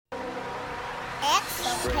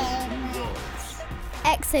Exocast.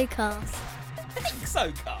 Exocast.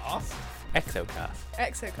 Exocast? Exocast.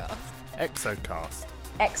 Exocast. Exocast.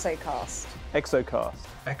 Exocast. Exocast.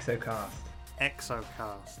 Exocast.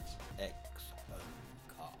 Exocast.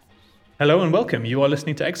 Hello and welcome. You are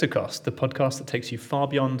listening to Exocast, the podcast that takes you far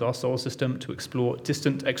beyond our solar system to explore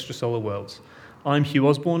distant extrasolar worlds. I'm Hugh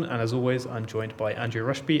Osborne, and as always, I'm joined by Andrew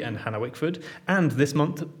Rushby and Hannah Wickford. And this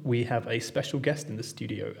month, we have a special guest in the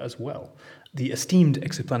studio as well, the esteemed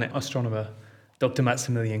exoplanet astronomer, Dr.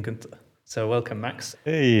 Maximilian Günther. So welcome, Max.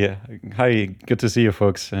 Hey, hi, good to see you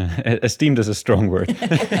folks. Esteemed is a strong word.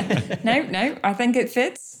 No, I think it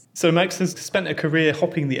fits. So Max has spent a career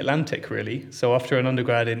hopping the Atlantic, really. So after an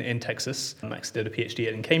undergrad in Texas, Max did a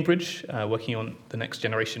PhD in Cambridge, working on the Next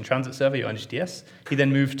Generation Transit Survey, or NGTS. He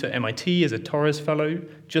then moved to MIT as a Torres Fellow,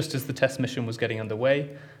 just as the TESS mission was getting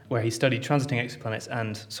underway, where he studied transiting exoplanets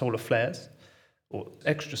and solar flares, or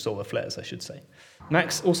extrasolar flares, I should say.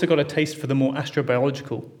 Max also got a taste for the more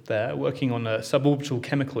astrobiological there, working on suborbital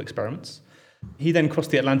chemical experiments. He then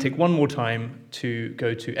crossed the Atlantic one more time to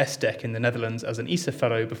go to ESDEC in the Netherlands as an ESA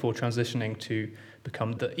Fellow before transitioning to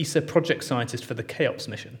become the ESA project scientist for the CHEOPS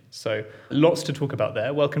mission. So lots to talk about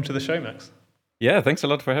there. Welcome to the show, Max. Yeah, thanks a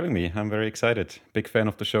lot for having me. I'm very excited. Big fan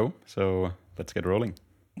of the show, so let's get rolling.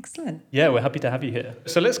 Excellent. Yeah, we're happy to have you here.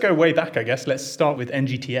 So let's go way back, I guess. Let's start with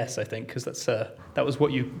NGTS, I think, because that was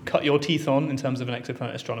what you cut your teeth on in terms of an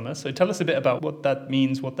exoplanet astronomer. So tell us a bit about what that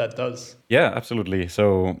means, what that does. Yeah, absolutely.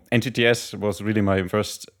 So NGTS was really my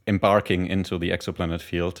first embarking into the exoplanet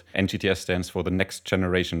field. NGTS stands for the Next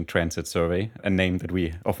Generation Transit Survey, a name that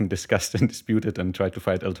we often discussed and disputed and tried to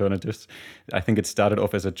find alternatives. I think it started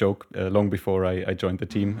off as a joke long before I joined the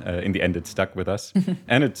team. In the end, it stuck with us.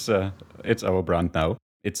 And it's our brand now.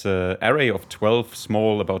 It's an array of 12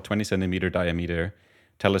 small, about 20 centimeter diameter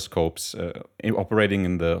telescopes operating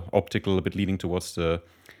in the optical, a bit leaning towards the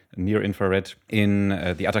near infrared in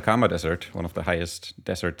the Atacama Desert, one of the highest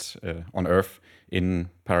deserts on Earth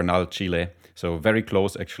in Paranal, Chile. So very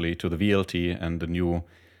close actually to the VLT and the new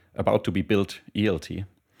about to be built ELT.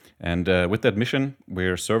 And with that mission,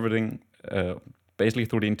 we're surveying basically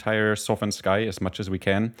through the entire southern sky as much as we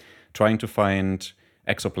can, trying to find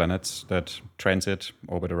exoplanets that transit,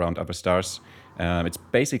 orbit around other stars. It's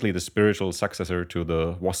basically the spiritual successor to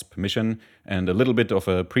the WASP mission and a little bit of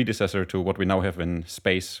a predecessor to what we now have in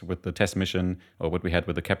space with the TESS mission or what we had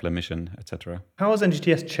with the Kepler mission, etc. How has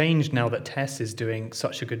NGTS changed now that TESS is doing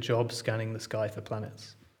such a good job scanning the sky for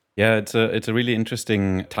planets? Yeah, it's a really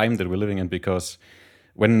interesting time that we're living in because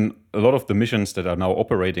when a lot of the missions that are now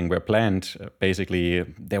operating were planned, basically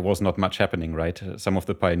there was not much happening, right? Some of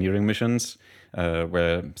the pioneering missions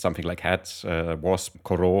were something like HATS, WASP,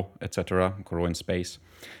 COROT, etc., COROT in space.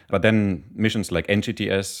 But then missions like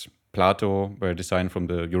NGTS, Plato were designed from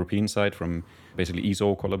the European side, from basically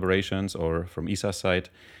ESO collaborations or from ESA side.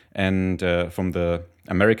 And from the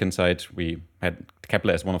American side, we had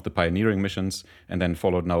Kepler as one of the pioneering missions and then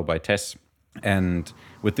followed now by TESS. And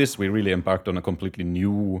with this, we really embarked on a completely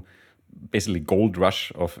new, basically gold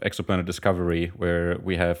rush of exoplanet discovery, where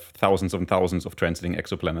we have thousands and thousands of transiting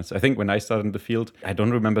exoplanets. I think when I started in the field, I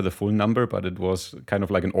don't remember the full number, but it was kind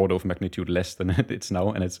of like an order of magnitude less than it's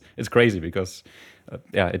now. And it's crazy because,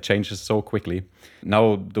 it changes so quickly.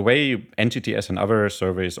 Now, the way NGTS and other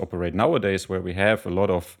surveys operate nowadays, where we have a lot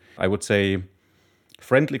of, I would say,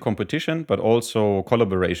 friendly competition, but also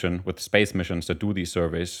collaboration with space missions that do these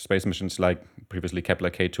surveys. Space missions like previously Kepler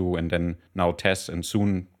K2 and then now TESS and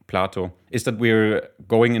soon Plato, is that we're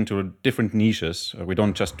going into different niches. We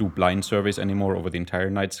don't just do blind surveys anymore over the entire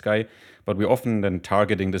night sky, but we're often then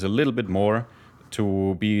targeting this a little bit more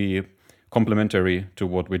to be complementary to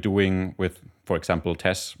what we're doing with, for example,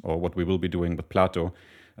 TESS or what we will be doing with Plato.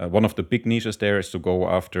 One of the big niches there is to go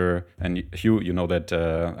after, and Hugh, you know that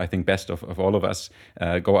I think best of all of us,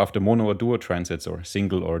 go after mono or duo transits or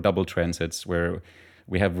single or double transits where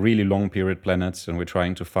we have really long period planets and we're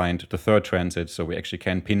trying to find the third transit so we actually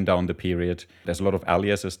can pin down the period. There's a lot of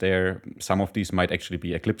aliases there. Some of these might actually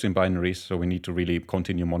be eclipsing binaries, so we need to really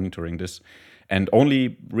continue monitoring this. And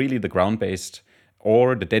only really the ground-based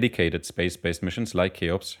or the dedicated space-based missions like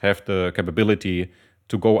CHEOPS have the capability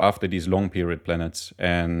to go after these long period planets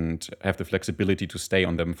and have the flexibility to stay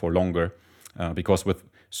on them for longer. Because with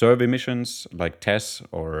survey missions like TESS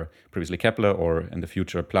or previously Kepler or in the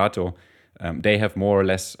future Plato, they have more or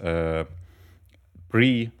less a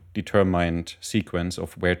predetermined sequence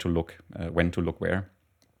of where to look, when to look where.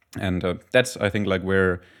 And that's, I think, like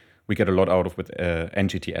where we get a lot out of with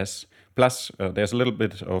NGTS. Plus, there's a little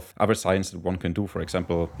bit of other science that one can do. For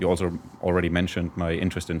example, you also already mentioned my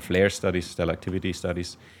interest in flare studies, stellar activity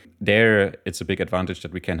studies. there, it's a big advantage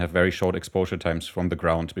that we can have very short exposure times from the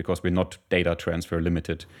ground because we're not data transfer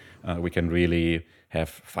limited. We can really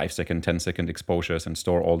have 5-second, 10-second exposures and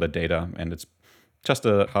store all the data. And it's just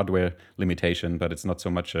a hardware limitation, but it's not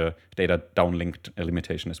so much a data downlinked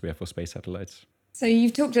limitation as we have for space satellites. So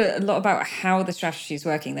you've talked a lot about how the strategy is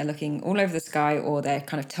working. They're looking all over the sky, or they're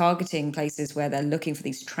kind of targeting places where they're looking for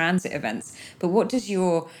these transit events. But what does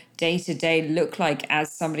your day-to-day look like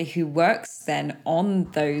as somebody who works then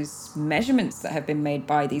on those measurements that have been made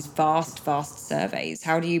by these vast surveys?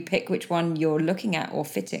 How do you pick which one you're looking at or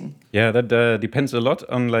fitting? Yeah, that depends a lot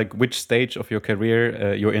on like which stage of your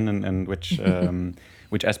career you're in and which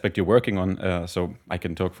which aspect you're working on. So I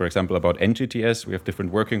can talk, for example, about NGTS. We have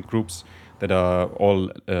different working groups that are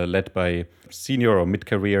all led by senior or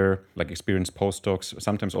mid-career, like experienced postdocs,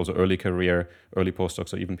 sometimes also early career, early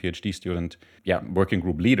postdocs, or even PhD student, working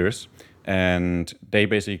group leaders. And they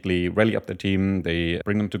basically rally up the team, they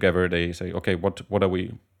bring them together, they say, okay, what are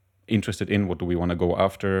we interested in? What do we want to go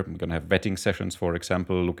after? We're going to have vetting sessions, for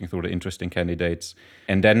example, looking through the interesting candidates.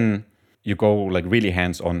 And then you go like really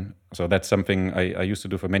hands-on. So that's something I used to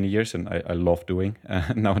do for many years and I love doing.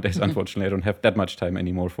 Nowadays, unfortunately, I don't have that much time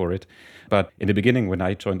anymore for it. But in the beginning, when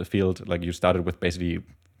I joined the field, like you started with basically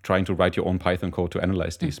trying to write your own Python code to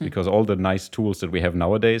analyze these because all the nice tools that we have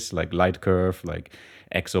nowadays, like Lightcurve, like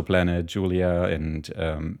Exoplanet, Julia, and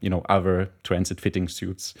other transit fitting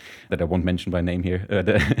suits that I won't mention by name here,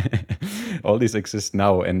 all these exist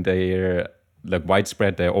now and they're like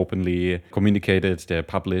widespread, they're openly communicated, they're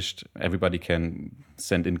published, everybody can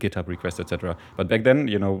send in GitHub requests, etc. But back then,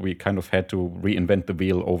 we kind of had to reinvent the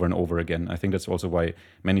wheel over and over again. I think that's also why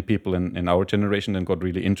many people in our generation then got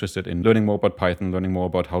really interested in learning more about Python, learning more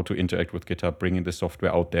about how to interact with GitHub, bringing the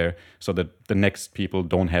software out there so that the next people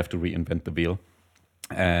don't have to reinvent the wheel.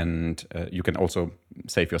 And you can also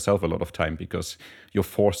save yourself a lot of time because you're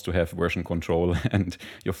forced to have version control and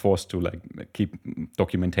you're forced to like keep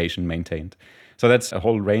documentation maintained. So that's a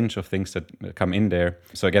whole range of things that come in there.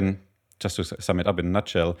 So again, just to sum it up in a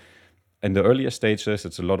nutshell, in the earlier stages,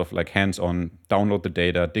 it's a lot of like hands-on, download the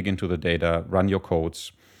data, dig into the data, run your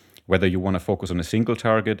codes. Whether you want to focus on a single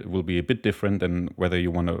target will be a bit different than whether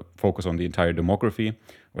you want to focus on the entire demography,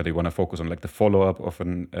 whether you want to focus on like the follow-up of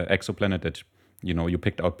an exoplanet that you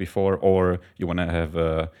picked out before, or you want to have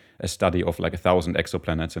a study of like 1,000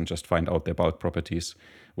 exoplanets and just find out their bulk properties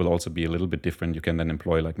will also be a little bit different. You can then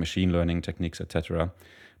employ like machine learning techniques, etc.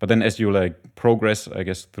 But then as you like progress, I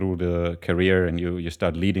guess, through the career and you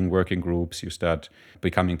start leading working groups, you start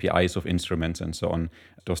becoming PIs of instruments and so on,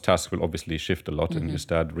 those tasks will obviously shift a lot and you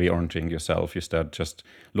start reorienting yourself. You start just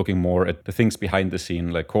looking more at the things behind the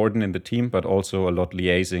scene, like coordinating the team, but also a lot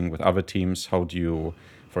liaising with other teams. How do you,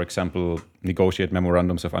 for example, negotiate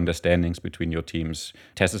memorandums of understandings between your teams?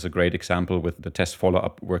 TESS is a great example with the TESS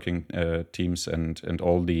follow-up working teams and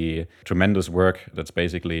all the tremendous work that's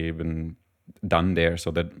basically been done there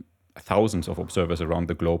so that thousands of observers around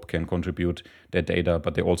the globe can contribute their data,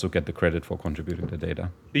 but they also get the credit for contributing the data.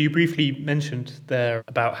 You briefly mentioned there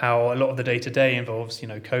about how a lot of the day-to-day involves,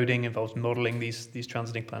 coding, involves modeling these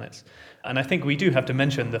transiting planets. And I think we do have to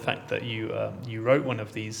mention the fact that you wrote one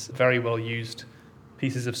of these very well-used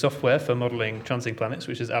pieces of software for modeling transiting planets,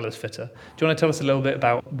 which is Alice Fitter. Do you want to tell us a little bit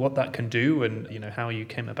about what that can do and how you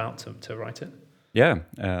came about to write it? Yeah,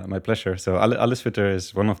 my pleasure. So Alice Fitter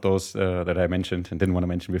is one of those that I mentioned and didn't want to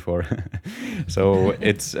mention before. So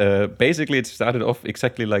it's basically it started off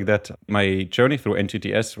exactly like that. My journey through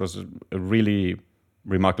NGTS was a really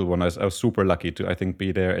remarkable one. I was super lucky to, I think,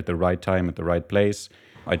 be there at the right time, at the right place.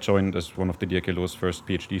 I joined as one of Didier Queloz' first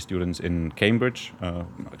PhD students in Cambridge,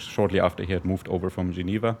 shortly after he had moved over from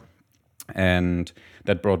Geneva. And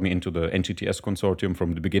that brought me into the NGTS consortium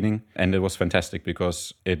from the beginning. And it was fantastic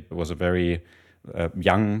because it was a very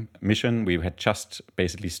young mission. We had just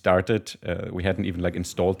basically started. We hadn't even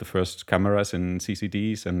installed the first cameras in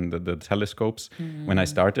CCDs and the telescopes when I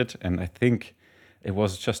started. And I think it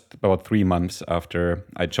was just about 3 months after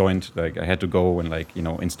I joined. I had to go and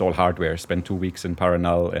install hardware, spend 2 weeks in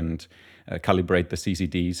Paranal and calibrate the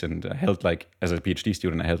CCDs. And I held as a PhD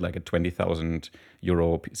student, I held a 20,000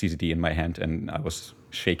 euro CCD in my hand, and I was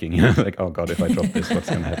shaking. Oh God, if I drop this, what's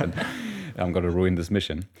going to happen? I'm going to ruin this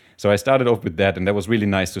mission. So I started off with that, and that was really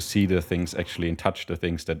nice to see the things actually and touch the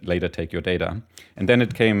things that later take your data. And then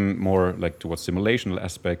it came more towards simulational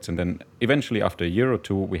aspects. And then eventually after a year or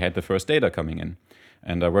two, we had the first data coming in.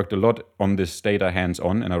 And I worked a lot on this data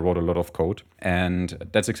hands-on, and I wrote a lot of code. And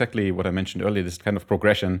that's exactly what I mentioned earlier, this kind of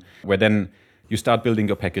progression where then you start building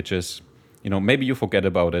your packages. maybe you forget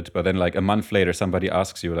about it, but then like a month later, somebody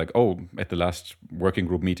asks you like, oh, at the last working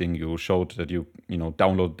group meeting, you showed that you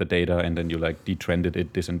download the data and then you like detrended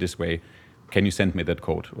it this and this way. Can you send me that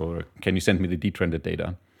code, or can you send me the detrended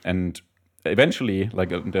data? And eventually, like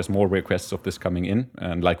there's more requests of this coming in,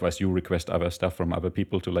 and likewise you request other stuff from other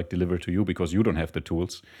people to like deliver to you because you don't have the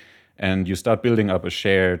tools, and you start building up a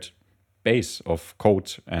shared base of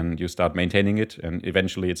code and you start maintaining it, and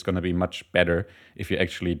eventually it's going to be much better if you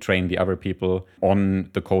actually train the other people on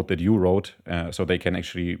the code that you wrote, so they can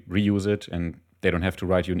actually reuse it and they don't have to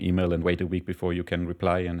write you an email and wait a week before you can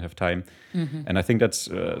reply and have time. And I think that's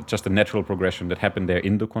just a natural progression that happened there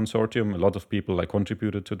in the consortium. A lot of people like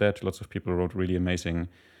contributed to that. Lots of people wrote really amazing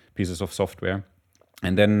pieces of software.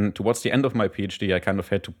 And then towards the end of my PhD, I kind of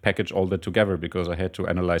had to package all that together because I had to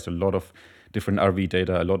analyze a lot of different RV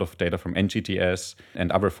data, a lot of data from NGTS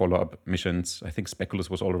and other follow-up missions. I think Speculus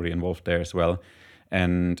was already involved there as well.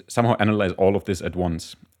 And somehow analyze all of this at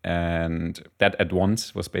once. And that at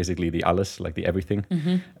once was basically the alles, like the everything.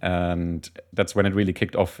 And that's when it really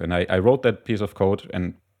kicked off. And I wrote that piece of code,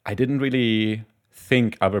 and I didn't really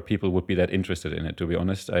think other people would be that interested in it, to be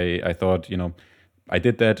honest. I thought, I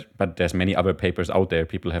did that, but there's many other papers out there.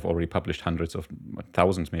 People have already published hundreds of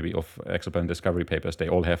thousands maybe of exoplanet discovery papers. They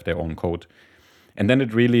all have their own code. And then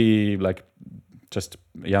it really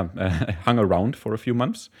hung around for a few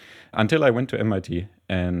months until I went to MIT.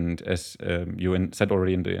 And as you said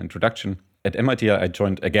already in the introduction, at MIT I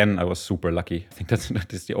joined again. I was super lucky. I think that's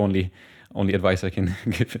the only advice I can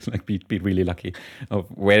give is like be really lucky of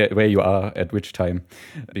where you are at which time,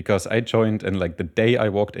 because I joined and like the day I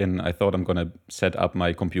walked in, I thought I'm gonna set up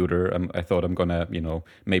my computer. I thought I'm gonna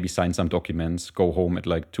maybe sign some documents, go home at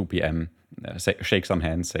like 2 p.m., shake some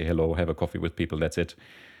hands, say hello, have a coffee with people. That's it.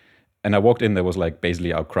 And I walked in. There was like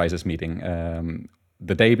basically our crisis meeting.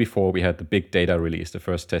 The day before, we had the big data release, the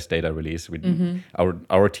first test data release.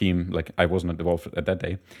 Our team, like I wasn't involved at that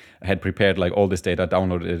day, had prepared like all this data,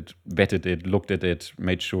 downloaded it, vetted it, looked at it,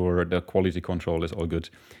 made sure the quality control is all good,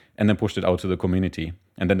 and then pushed it out to the community.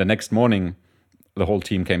 And then the next morning, the whole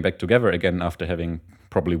team came back together again after having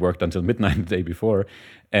probably worked until midnight the day before,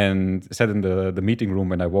 and sat in the meeting room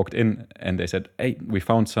when I walked in, and they said, hey, we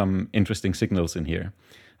found some interesting signals in here.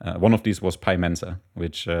 One of these was PyMensa,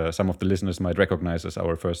 which some of the listeners might recognize as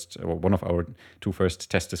one of our two first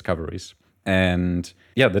test discoveries. And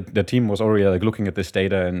yeah, the team was already like looking at this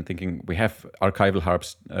data and thinking, we have archival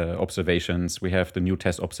HARPS observations, we have the new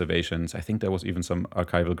test observations. I think there was even some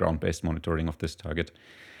archival ground-based monitoring of this target.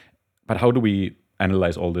 But how do we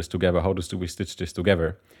analyze all this together? How do we stitch this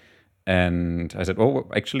together? And I said, oh,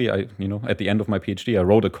 actually, at the end of my PhD, I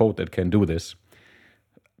wrote a code that can do this.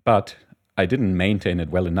 But I didn't maintain it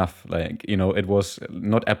well enough. Like, it was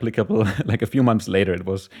not applicable. Like a few months later, it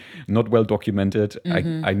was not well documented.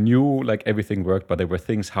 I knew like everything worked, but there were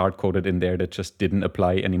things hard coded in there that just didn't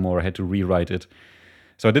apply anymore. I had to rewrite it.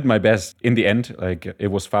 So I did my best. In the end, like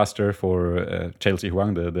it was faster for Chelsea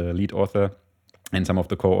Huang, the lead author, and some of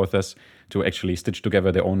the co-authors to actually stitch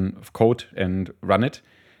together their own code and run it.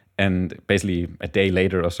 And basically a day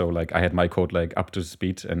later or so, like I had my code like up to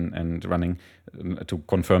speed and running to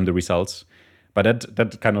confirm the results. But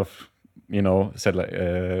that kind of, said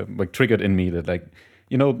like triggered in me that like,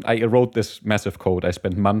 I wrote this massive code. I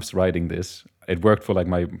spent months writing this. It worked for like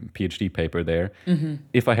my PhD paper there.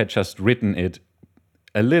 If I had just written it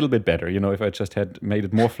a little bit better, if I just had made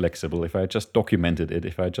it more flexible, if I had just documented it,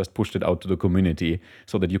 if I just pushed it out to the community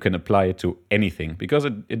so that you can apply it to anything, because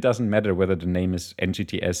it doesn't matter whether the name is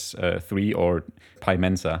NGTS 3 or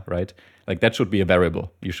PyMensa, right? Like that should be a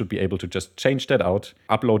variable. You should be able to just change that out,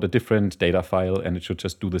 upload a different data file, and it should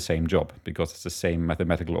just do the same job because it's the same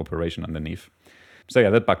mathematical operation underneath. So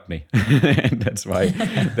yeah, that bugged me, and that's why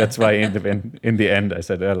in the end I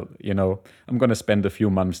said, well, I'm going to spend a few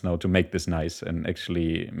months now to make this nice and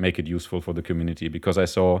actually make it useful for the community, because I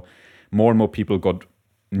saw more and more people got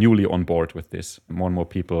newly on board with this. More and more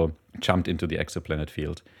people jumped into the exoplanet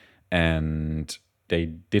field, and they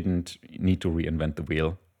didn't need to reinvent the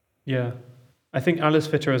wheel. Yeah, I think Alice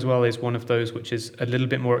Fitter as well is one of those which is a little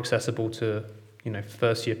bit more accessible to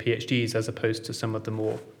first year PhDs as opposed to some of the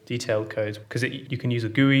more detailed codes, because you can use a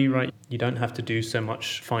GUI, right? You don't have to do so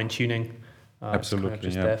much fine tuning. Absolutely, it's kind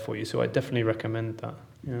of just there for you. So I definitely recommend that.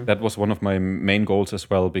 Yeah. That was one of my main goals as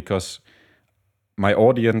well, because my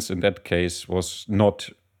audience in that case was not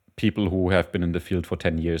people who have been in the field for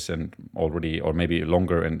 10 years and already, or maybe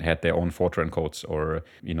longer, and had their own Fortran codes or,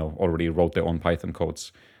 already wrote their own Python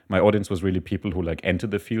codes. My audience was really people who like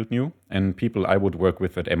entered the field new, and people I would work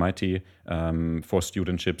with at MIT for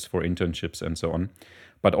studentships, for internships, and so on.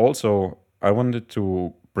 But also, I wanted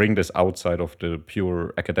to bring this outside of the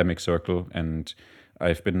pure academic circle. And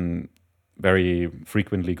I've been very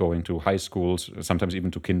frequently going to high schools, sometimes even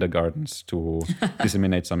to kindergartens, to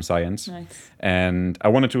disseminate some science. Nice. And I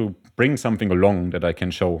wanted to bring something along that I can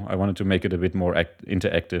show. I wanted to make it a bit more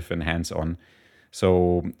interactive and hands-on.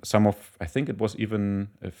 So I think it was even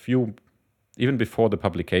before the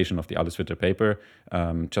publication of the Alleswitter paper,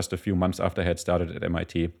 just a few months after I had started at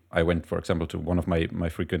MIT, I went, for example, to one of my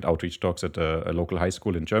frequent outreach talks at a local high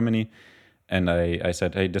school in Germany. And I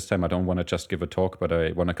said, hey, this time I don't want to just give a talk, but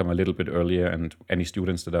I want to come a little bit earlier. And any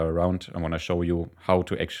students that are around, I want to show you how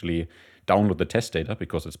to actually download the test data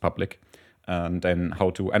because it's public, and then how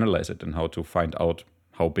to analyze it and how to find out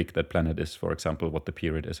how big that planet is, for example, what the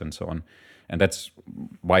period is and so on. And that's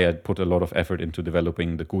why I put a lot of effort into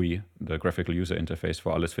developing the GUI, the graphical user interface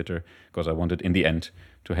for Alleswitter, because I wanted in the end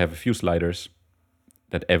to have a few sliders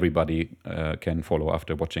that everybody can follow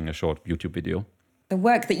after watching a short YouTube video. The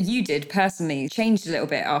work that you did personally changed a little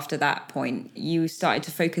bit after that point. You started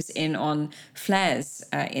to focus in on flares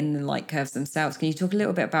in the light curves themselves. Can you talk a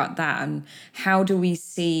little bit about that, and how do we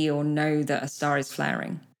see or know that a star is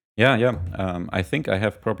flaring? Yeah. I think I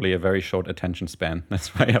have probably a very short attention span.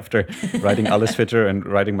 That's why after writing Alleswitter and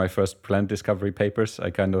writing my first planet discovery papers, I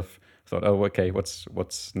kind of thought, oh, okay, what's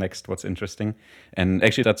next? What's interesting? And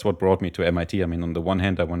actually, that's what brought me to MIT. I mean, on the one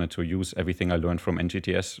hand, I wanted to use everything I learned from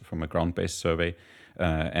NGTS, from a ground-based survey,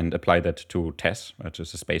 and apply that to TESS, which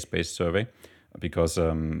is a space-based survey, because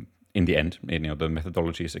in the end, the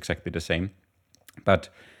methodology is exactly the same. But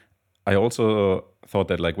I also thought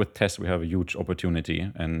that, like, with TESS, we have a huge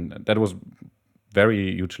opportunity, and that was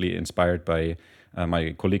very hugely inspired by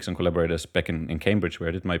my colleagues and collaborators back in Cambridge, where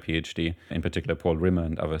I did my PhD, in particular Paul Rimmer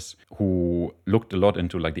and others, who looked a lot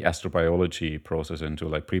into like the astrobiology process, into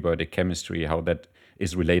like prebiotic chemistry, how that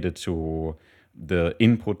is related to the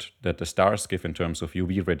input that the stars give in terms of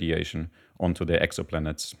UV radiation onto their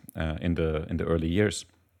exoplanets in the early years.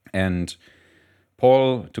 And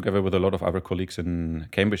Paul, together with a lot of other colleagues in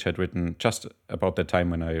Cambridge, had written just about that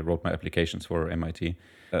time when I wrote my applications for MIT,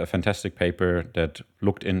 a fantastic paper that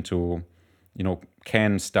looked into,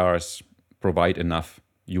 can stars provide enough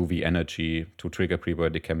UV energy to trigger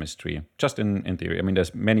prebiotic chemistry, just in theory. I mean,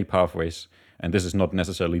 there's many pathways, and this is not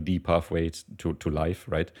necessarily the pathway to life,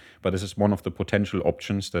 right? But this is one of the potential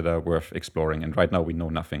options that are worth exploring. And right now we know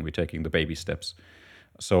nothing. We're taking the baby steps.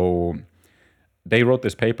 So they wrote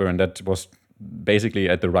this paper, and that was basically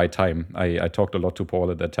at the right time. I talked a lot to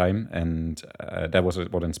Paul at that time, and that was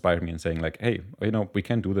what inspired me in saying, like, hey, we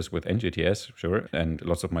can do this with NGTS, sure. And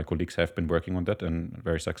lots of my colleagues have been working on that, and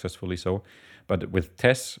very successfully so. But with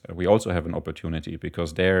TESS, we also have an opportunity,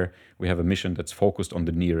 because there we have a mission that's focused on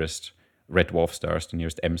the nearest red dwarf stars, the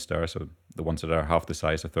nearest M stars, so the ones that are half the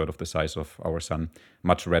size, a third of the size of our sun,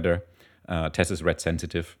 much redder. TESS is red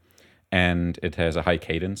sensitive, and it has a high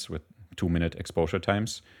cadence with 2-minute exposure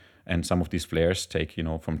times. And some of these flares take,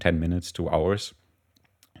 from 10 minutes to hours.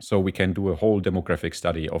 So we can do a whole demographic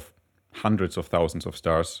study of hundreds of thousands of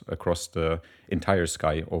stars across the entire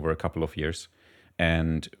sky over a couple of years,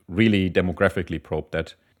 and really demographically probe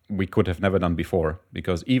that. We could have never done before,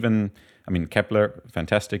 because Kepler,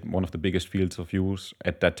 fantastic, one of the biggest fields of use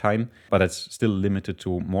at that time, but it's still limited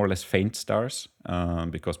to more or less faint stars,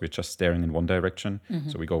 because we're just staring in one direction. Mm-hmm.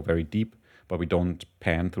 So we go very deep, but we don't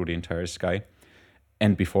pan through the entire sky.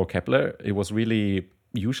 And before Kepler, it was really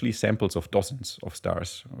usually samples of dozens of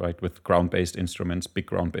stars, right? With ground-based instruments, big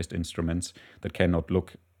ground-based instruments that cannot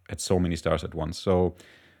look at so many stars at once. So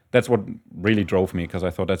that's what really drove me, because I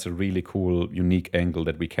thought that's a really cool, unique angle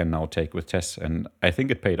that we can now take with TESS. And I think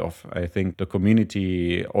it paid off. I think the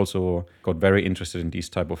community also got very interested in these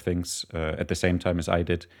type of things at the same time as I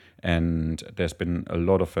did. And there's been a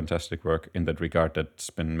lot of fantastic work in that regard that's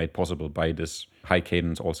been made possible by this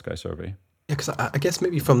high-cadence all-sky survey. Yeah, because I guess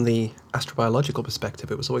maybe from the astrobiological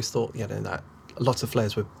perspective, it was always thought, that lots of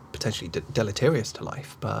flares were potentially deleterious to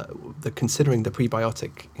life, but considering the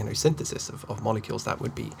prebiotic, synthesis of molecules, that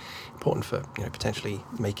would be important for, potentially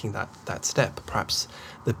making that step. Perhaps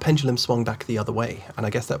the pendulum swung back the other way, and I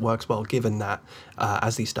guess that works well, given that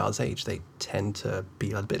as these stars age, they tend to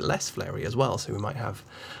be a bit less flary as well. So we might have,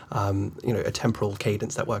 a temporal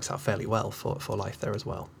cadence that works out fairly well for life there as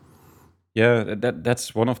well. Yeah,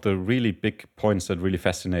 that's one of the really big points that really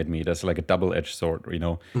fascinate me. That's like a double-edged sword,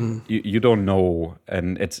 You don't know,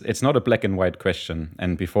 and it's not a black and white question.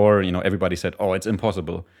 And before, everybody said, oh, it's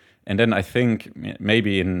impossible. And then I think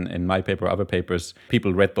maybe in my paper, other papers,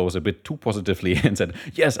 people read those a bit too positively and said,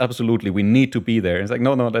 yes, absolutely, we need to be there. And it's like,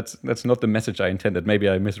 no, that's not the message I intended. Maybe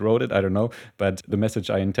I miswrote it, I don't know. But the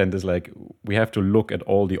message I intend is like, we have to look at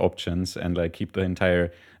all the options and like keep the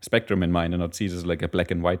entire spectrum in mind and not see this as like a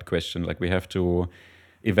black and white question. Like we have to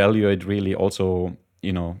evaluate really also,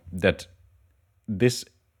 that this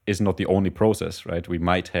is not the only process, right? We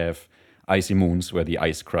might have icy moons where the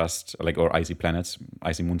ice crust, or icy planets,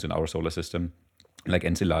 icy moons in our solar system, like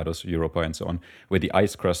Enceladus, Europa, and so on, where the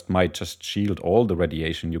ice crust might just shield all the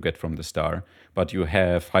radiation you get from the star, but you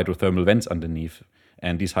have hydrothermal vents underneath,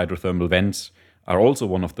 and these hydrothermal vents are also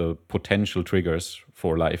one of the potential triggers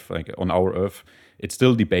for life. Like on our Earth, it's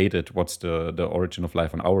still debated what's the origin of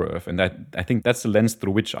life on our Earth, and that I think that's the lens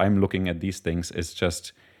through which I'm looking at these things, is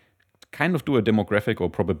just kind of do a demographic or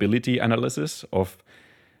probability analysis of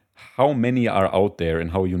how many are out there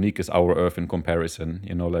and how unique is our Earth in comparison.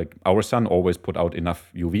 Like our sun always put out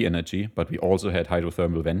enough UV energy, but we also had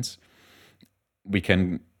hydrothermal vents. We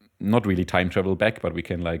can not really time travel back, but we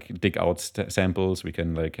can like dig out samples. We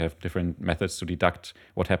can like have different methods to deduct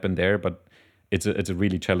what happened there. But it's a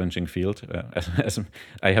really challenging field. As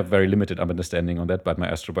I have very limited understanding on that, but my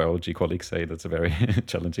astrobiology colleagues say that's a very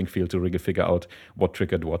challenging field to really figure out what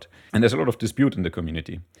triggered what. And there's a lot of dispute in the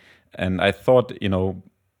community. And I thought,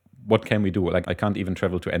 what can we do? Like, I can't even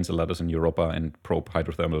travel to Enceladus in Europa and probe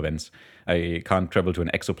hydrothermal vents. I can't travel to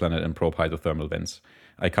an exoplanet and probe hydrothermal vents.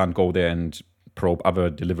 I can't go there and probe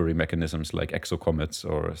other delivery mechanisms like exocomets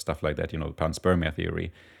or stuff like that, panspermia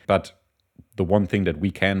theory. But the one thing that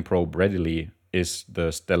we can probe readily is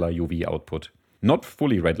the stellar UV output. Not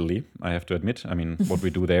fully readily, I have to admit. I mean, what we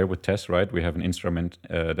do there with TESS, right? We have an instrument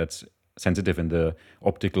that's sensitive in the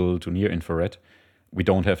optical to near infrared. We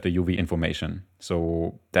don't have the UV information.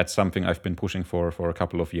 So that's something I've been pushing for a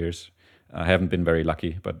couple of years. I haven't been very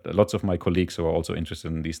lucky, but lots of my colleagues who are also interested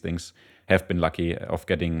in these things have been lucky of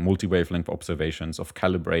getting multi-wavelength observations, of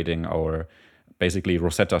calibrating our basically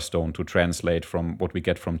Rosetta Stone to translate from what we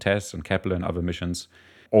get from TESS and Kepler and other missions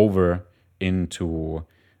over into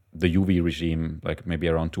the UV regime, like maybe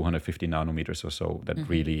around 250 nanometers or so, that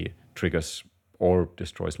really triggers or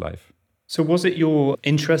destroys life. So was it your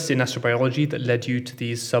interest in astrobiology that led you to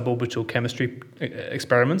these suborbital chemistry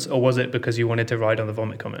experiments, or was it because you wanted to ride on the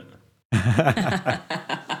vomit comet?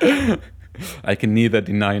 I can neither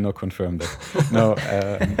deny nor confirm that. No,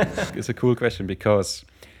 it's a cool question because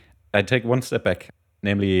I take one step back.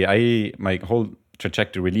 Namely, my whole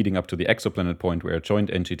trajectory leading up to the exoplanet point where I joined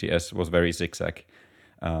NGTS was very zigzag.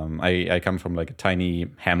 I come from like a tiny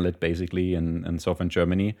hamlet basically in southern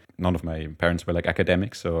Germany. None of my parents were like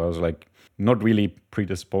academics, so I was like not really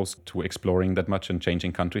predisposed to exploring that much and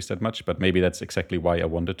changing countries that much, but maybe that's exactly why I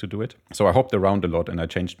wanted to do it. So I hopped around a lot and I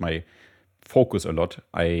changed my focus a lot.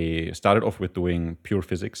 I started off with doing pure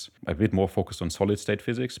physics, a bit more focused on solid state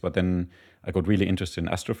physics, but then I got really interested in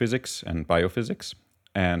astrophysics and biophysics.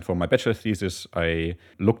 And for my bachelor thesis, I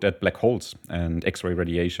looked at black holes and X-ray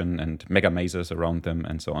radiation and mega masers around them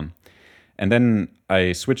and so on. And then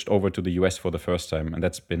I switched over to the US for the first time. And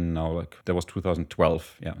that's been now that was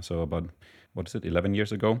 2012. Yeah. So about, 11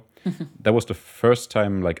 years ago? That was the first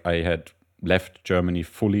time I had left Germany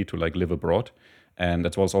fully to live abroad. And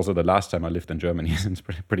that was also the last time I lived in Germany since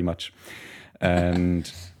pretty much.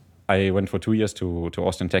 And I went for 2 years to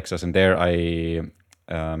Austin, Texas. And there I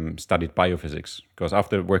studied biophysics, because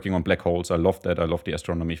after working on black holes, I loved that. I loved the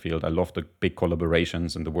astronomy field. I loved the big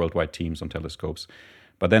collaborations and the worldwide teams on telescopes.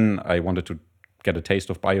 But then I wanted to get a taste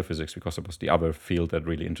of biophysics because it was the other field that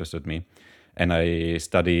really interested me. And I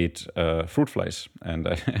studied fruit flies, and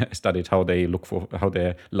I studied how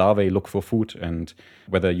their larvae look for food, and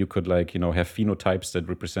whether you could have phenotypes that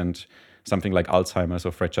represent something like Alzheimer's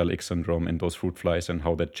or Fragile X syndrome in those fruit flies, and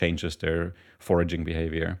how that changes their foraging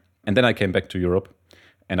behavior. And then I came back to Europe,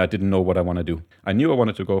 and I didn't know what I want to do. I knew I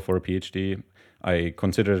wanted to go for a PhD. I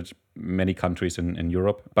considered many countries in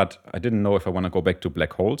Europe, but I didn't know if I want to go back to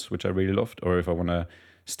black holes, which I really loved, or if I want to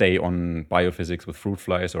stay on biophysics with fruit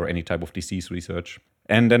flies or any type of disease research.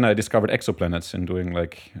 And then I discovered exoplanets and doing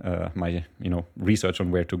my research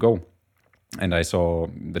on where to go. And I saw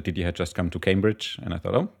that Didier had just come to Cambridge, and I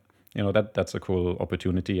thought, that's a cool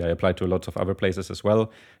opportunity. I applied to lots of other places as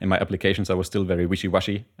well. In my applications, I was still very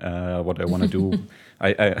wishy-washy what I want to do.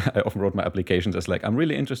 I often wrote my applications as I'm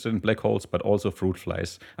really interested in black holes, but also fruit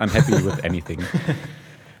flies. I'm happy with anything.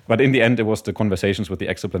 But in the end, it was the conversations with the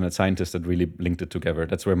exoplanet scientists that really linked it together.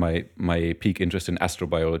 That's where my peak interest in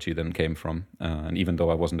astrobiology then came from. And even though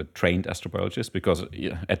I wasn't a trained astrobiologist, because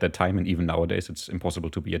at that time and even nowadays, it's impossible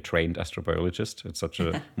to be a trained astrobiologist. It's such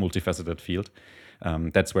a multifaceted field.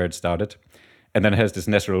 That's where it started. And then it has this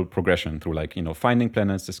natural progression through like, finding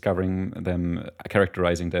planets, discovering them,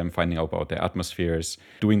 characterizing them, finding out about their atmospheres,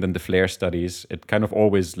 doing then the flare studies. It kind of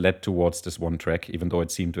always led towards this one track, even though it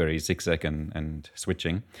seemed very zigzag and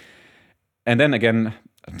switching. And then again,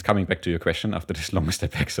 coming back to your question after this long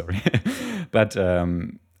step back, sorry. But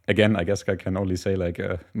again, I guess I can only say like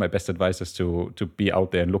my best advice is to be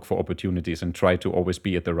out there and look for opportunities and try to always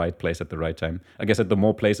be at the right place at the right time. I guess at the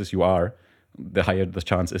more places you are, the higher the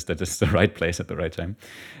chance is that it's the right place at the right time.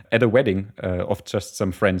 At a wedding of just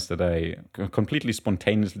some friends that I completely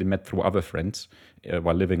spontaneously met through other friends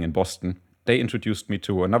while living in Boston, they introduced me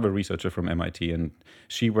to another researcher from MIT, and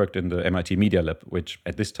she worked in the MIT Media Lab, which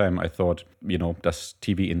at this time I thought, does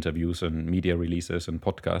TV interviews and media releases and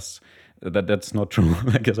podcasts. That's not true.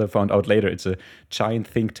 I guess I found out later it's a giant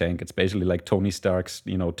think tank. It's basically like Tony Stark's,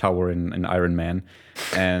 tower in Iron Man.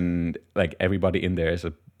 And like everybody in there is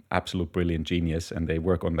a absolute brilliant genius, and they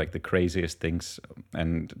work on like the craziest things,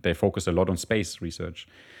 and they focus a lot on space research.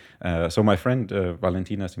 So my friend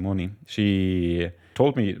Valentina Simoni, she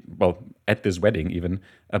told me, well, at this wedding even,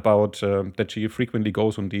 about that she frequently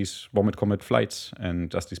goes on these vomit-comet flights and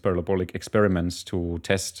does these parabolic experiments to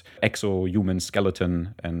test exo-human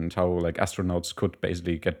skeleton and how like astronauts could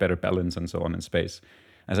basically get better balance and so on in space.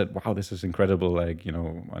 I said, wow, this is incredible. Like,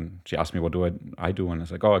 and she asked me, what do I do? And I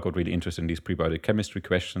was like, I got really interested in these prebiotic chemistry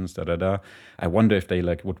questions, I wonder if they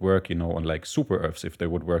like would work, on like super Earths, if they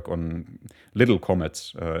would work on little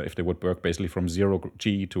comets, if they would work basically from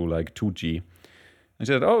 0G to like 2G. And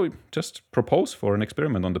she said, just propose for an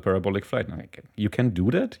experiment on the parabolic flight. And I'm like, you can do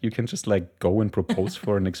that? You can just like go and propose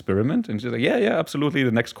for an experiment? And she's like, yeah, absolutely.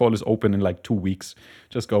 The next call is open in like 2 weeks.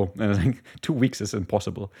 Just go. And I was like, 2 weeks is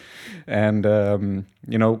impossible. And,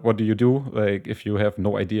 what do you do? Like, if you have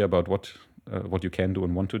no idea about what you can do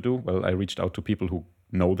and want to do? Well, I reached out to people who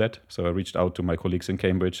know that. So I reached out to my colleagues in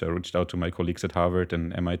Cambridge. I reached out to my colleagues at Harvard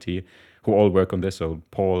and MIT who all work on this. So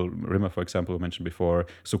Paul Rimmer, for example, who I mentioned before,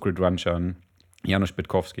 Sukrit Ranchan, Janusz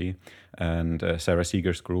Bitkowski, and Sarah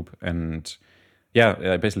Seeger's group. And yeah,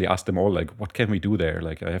 I basically asked them all, like, what can we do there?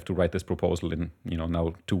 Like, I have to write this proposal in,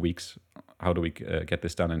 now 2 weeks. How do we get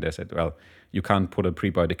this done? And they said, well, you can't put a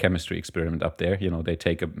prebiotic chemistry experiment up there. They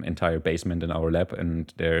take an entire basement in our lab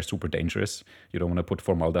and they're super dangerous. You don't want to put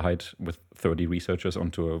formaldehyde with 30 researchers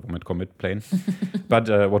onto a vomit comet plane.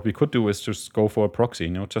 But what we could do is just go for a proxy,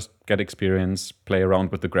 just get experience, play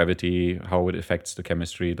around with the gravity, how it affects the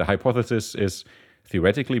chemistry. The hypothesis is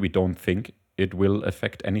theoretically, we don't think it will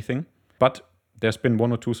affect anything. But there's been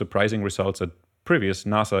 1 or 2 surprising results at previous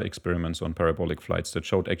NASA experiments on parabolic flights that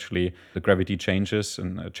showed actually the gravity changes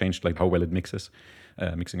and changed like how well it mixes,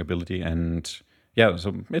 mixing ability. And yeah,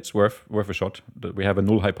 so it's worth a shot. We have a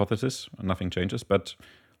null hypothesis, nothing changes, but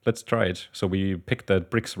let's try it. So we picked that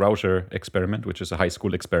Briggs-Rauscher experiment, which is a high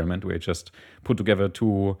school experiment where you just put together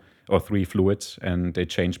 2 or 3 fluids and they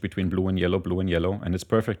change between blue and yellow. And it's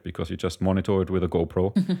perfect because you just monitor it with a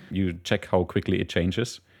GoPro. You check how quickly it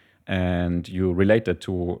changes. And you relate that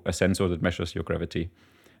to a sensor that measures your gravity.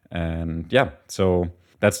 And yeah, so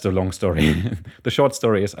that's the long story. The short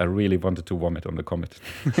story is I really wanted to vomit on the comet.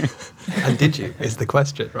 And did you, is the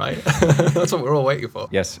question, right? That's what we're all waiting for.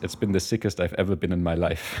 Yes, it's been the sickest I've ever been in my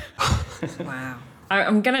life. Wow.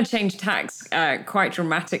 I'm going to change tacks quite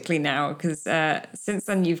dramatically now because since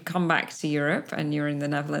then you've come back to Europe and you're in the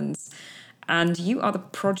Netherlands and you are the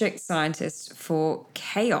project scientist for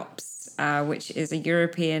CHEOPS. Which is a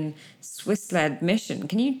European Swiss-led mission.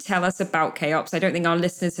 Can you tell us about CHEOPS? I don't think our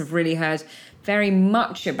listeners have really heard very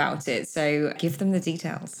much about it, so give them the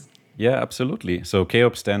details. Yeah, absolutely. So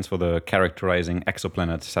CHEOPS stands for the Characterizing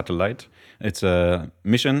Exoplanet Satellite. It's a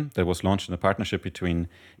mission that was launched in a partnership between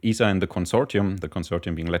ESA and the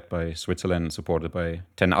consortium being led by Switzerland and supported by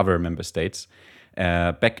 10 other member states.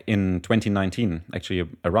 Back in 2019, actually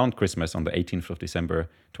around Christmas on the 18th of December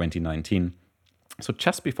 2019. So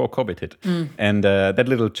just before COVID hit. And that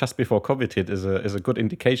little just before COVID hit is a good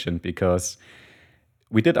indication because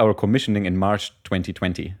we did our commissioning in March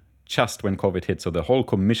 2020, just when COVID hit. So the whole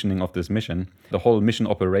commissioning of this mission, the whole mission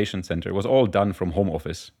operations center was all done from home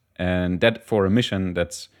office. And that for a mission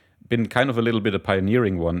that's been kind of a little bit a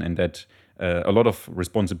pioneering one in that a lot of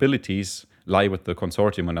responsibilities lie with the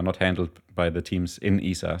consortium and are not handled by the teams in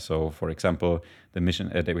ESA. So, for example, the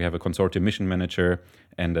mission we have a consortium mission manager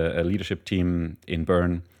and a leadership team in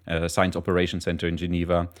Bern, a science operations center in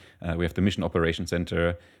Geneva. We have the mission operations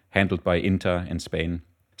center handled by INTA in Spain.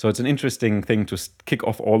 So it's an interesting thing to kick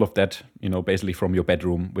off all of that, basically from your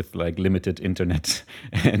bedroom with like limited internet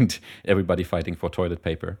and everybody fighting for toilet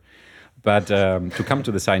paper. But to come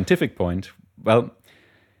to the scientific point, well,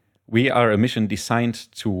 we are a mission designed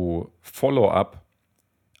to follow up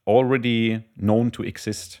already known to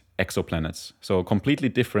exist exoplanets. So completely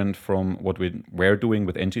different from what we were doing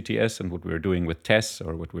with NGTS and what we were doing with TESS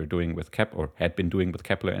or what we were doing with or had been doing with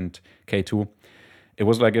Kepler and K2. It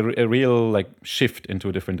was like a real like shift into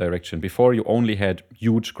a different direction. Before, you only had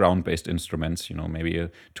huge ground-based instruments, maybe a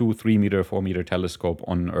 2-3 meter, 4 meter telescope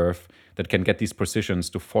on Earth that can get these precisions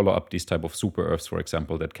to follow up these type of super Earths, for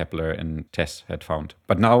example, that Kepler and TESS had found.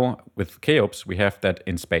 But now with CHEOPS, we have that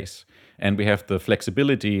in space, and we have the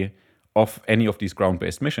flexibility of any of these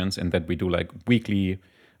ground-based missions, and that we do like weekly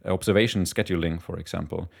observation scheduling, for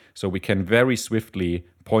example. So we can very swiftly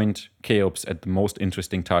point CHEOPS at the most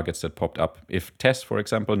interesting targets that popped up. If TESS, for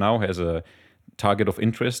example, now has a target of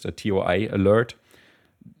interest, a TOI alert,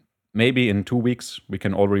 maybe in 2 weeks we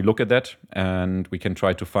can already look at that and we can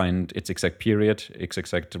try to find its exact period, its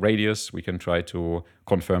exact radius. We can try to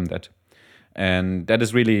confirm that. And that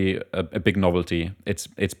is really a big novelty.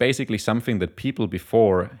 It's basically something that people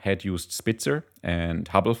before had used Spitzer and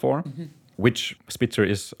Hubble for, which Spitzer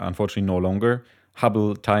is unfortunately no longer.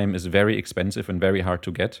 Hubble time is very expensive and very hard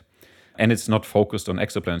to get. And it's not focused on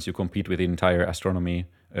exoplanets. You compete with the entire astronomy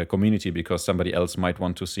community because somebody else might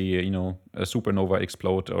want to see, a supernova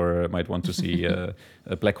explode or might want to see a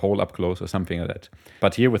black hole up close or something like that.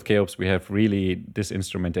 But here with CHEOPS, we have really this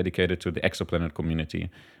instrument dedicated to the exoplanet community.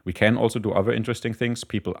 We can also do other interesting things.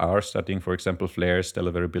 People are studying, for example, flares,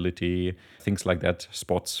 stellar variability, things like that,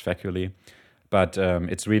 spots, faculae. But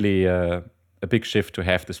it's really a big shift to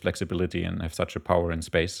have this flexibility and have such a power in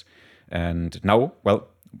space. And now, well,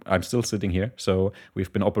 I'm still sitting here. So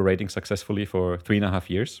we've been operating successfully for 3.5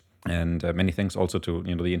 years. And many thanks also to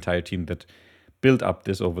the entire team that built up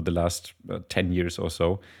this over the last 10 years or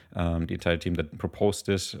so. The entire team that proposed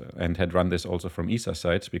this and had run this also from ESA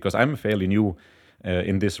side, because I'm fairly new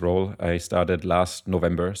in this role. I started last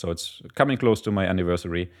November, so it's coming close to my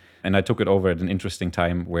anniversary. And I took it over at an interesting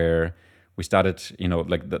time where we started,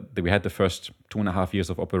 we had the first 2.5 years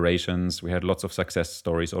of operations. We had lots of success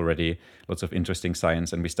stories already, lots of interesting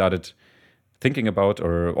science. And we started thinking about,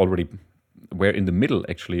 or already were in the middle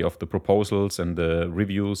actually of the proposals and the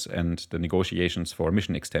reviews and the negotiations for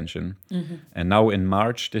mission extension. And now in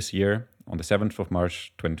March this year, on the 7th of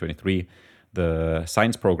March 2023, the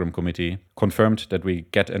Science Program Committee confirmed that we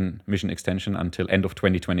get a mission extension until end of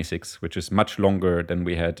 2026, which is much longer than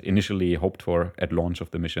we had initially hoped for at launch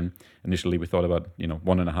of the mission. Initially, we thought about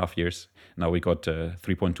 1.5 years. Now we got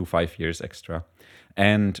 3.25 years extra.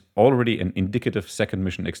 And already an indicative second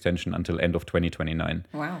mission extension until end of 2029.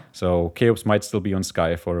 Wow. So CHEOPS might still be on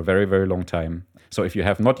Sky for a very, very long time. So if you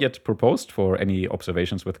have not yet proposed for any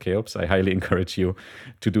observations with CHEOPS, I highly encourage you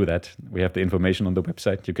to do that. We have the information on the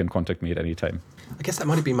website. You can contact me at any time. I guess that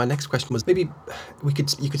might have been my next question, was maybe you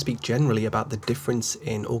could speak generally about the difference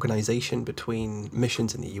in organization between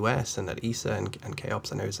missions in the US and at ESA and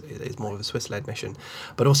CHEOPS. I know is more of a Swiss-led mission,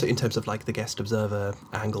 but also in terms of like the guest observer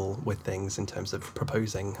angle with things in terms of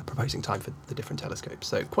proposing time for the different telescopes.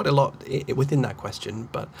 So quite a lot within that question,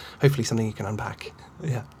 but hopefully something you can unpack.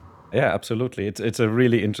 Yeah. Yeah, absolutely. It's a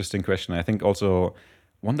really interesting question. I think also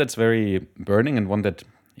one that's very burning and one that,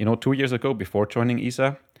 2 years ago before joining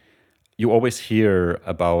ESA, you always hear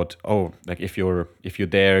about, if you're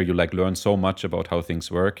there, you like learn so much about how things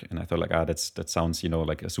work. And I thought that sounds,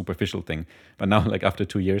 like a superficial thing. But now after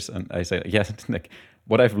 2 years, and I say, yes,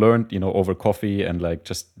 what I've learned, over coffee and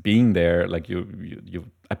just being there, you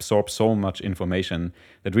absorb so much information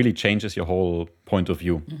that really changes your whole point of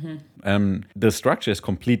view. The structure is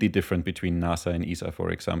completely different between NASA and ESA,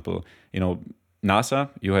 for example. NASA,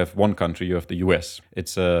 you have one country, you have the US.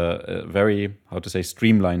 It's a very,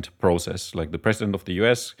 streamlined process. Like the president of the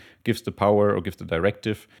US gives the power or gives the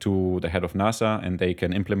directive to the head of NASA, and they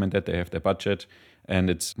can implement that. They have their budget, and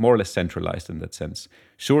it's more or less centralized in that sense.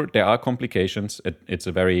 Sure, there are complications. It's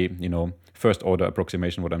a very, first order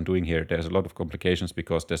approximation what I'm doing here. There's a lot of complications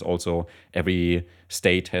because there's also every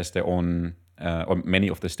state has their own, or many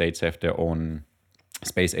of the states have their own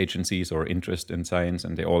space agencies or interest in science,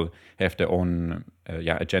 and they all have their own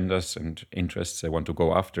agendas and interests they want to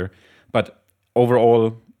go after. But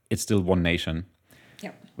overall, it's still one nation.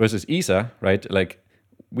 Yep. Versus ESA, right?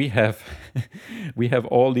 We have we have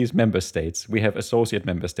all these member states. We have associate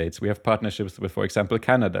member states. We have partnerships with, for example,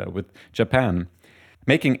 Canada, with Japan.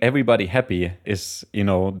 Making everybody happy is,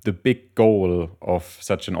 the big goal of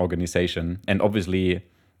such an organization. And obviously,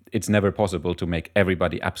 it's never possible to make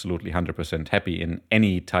everybody absolutely 100% happy in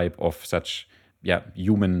any type of such,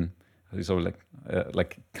 human, so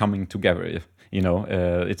like coming together,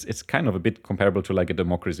 It's kind of a bit comparable to like a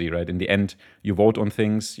democracy, right? In the end, you vote on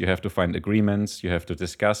things, you have to find agreements, you have to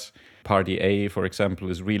discuss. Party A, for example,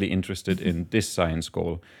 is really interested in this science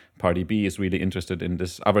goal. Party B is really interested in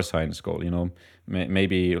this other science goal.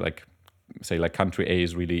 Maybe like say like country A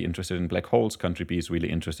is really interested in black holes, country B is really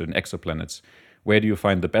interested in exoplanets. Where do you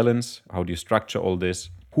find the balance? How do you structure all this?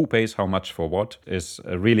 Who pays how much for what is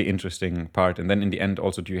a really interesting part. And then in the end,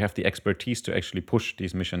 also, do you have the expertise to actually push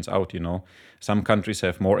these missions out? Some countries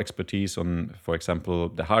have more expertise on, for example,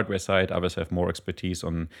 the hardware side. Others have more expertise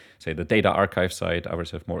on, say, the data archive side.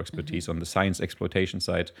 Others have more expertise on the science exploitation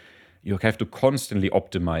side. You have to constantly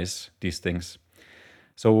optimize these things.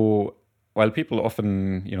 So while people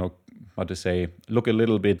often, look a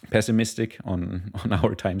little bit pessimistic on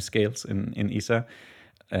our time scales in ESA,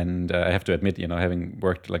 and I have to admit, having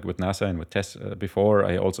worked like with NASA and with TESS before,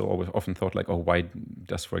 I also always often thought like, oh, why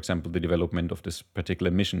does, for example, the development of this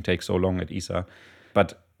particular mission take so long at ESA?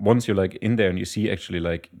 But once you're like in there and you see actually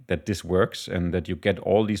like that this works and that you get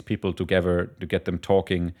all these people together to get them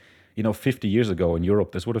talking, 50 years ago in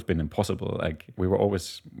Europe, this would have been impossible. Like we were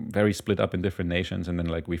always very split up in different nations. And then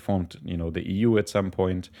like we formed, the EU at some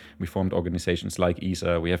point. We formed organizations like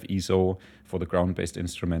ESA. We have ESO for the ground-based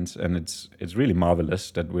instruments. And it's really marvelous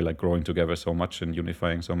that we're like growing together so much and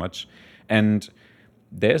unifying so much. And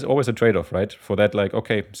there's always a trade-off, right? For that, like,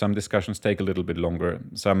 okay, some discussions take a little bit longer.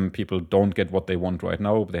 Some people don't get what they want right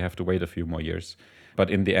now. They have to wait a few more years. But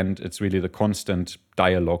in the end, it's really the constant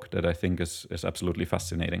dialogue that I think is absolutely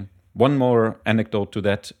fascinating. One more anecdote to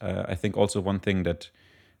that, I think also one thing that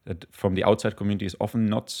from the outside community is often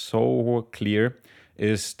not so clear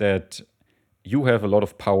is that you have a lot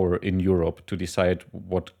of power in Europe to decide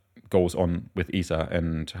what goes on with ESA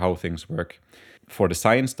and how things work. For the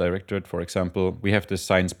science directorate, for example, we have this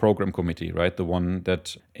science program committee, right? The one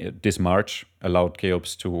that this March allowed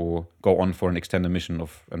CHEOPS to go on for an extended mission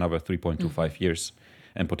of another 3.25 years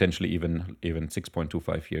and potentially even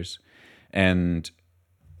 6.25 years. And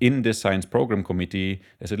in this science program committee,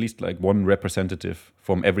 there's at least like one representative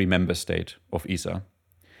from every member state of ESA.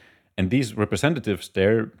 And these representatives,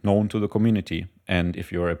 they're known to the community. And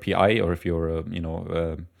if you're a PI or if you're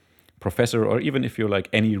a professor, or even if you're like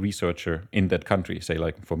any researcher in that country, say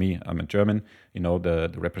like for me, I'm a German,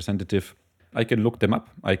 the representative, I can look them up.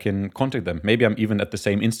 I can contact them. Maybe I'm even at the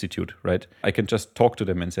same institute, right? I can just talk to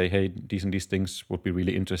them and say, hey, these and these things would be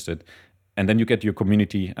really interested. And then you get your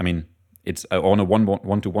community. I mean, it's on a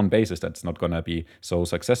one-to-one basis. That's not going to be so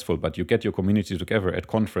successful, but you get your community together at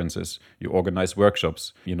conferences. You organize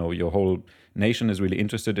workshops. Your whole nation is really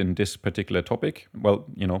interested in this particular topic. Well,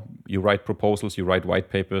 you write proposals, you write white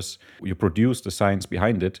papers, you produce the science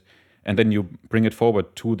behind it, and then you bring it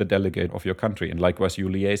forward to the delegate of your country. And likewise, you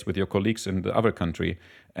liaise with your colleagues in the other country,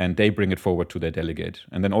 and they bring it forward to their delegate.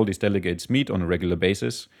 And then all these delegates meet on a regular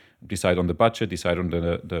basis, decide on the budget, decide on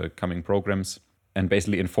the coming programs, and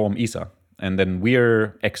basically inform ESA. And then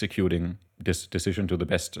we're executing this decision to the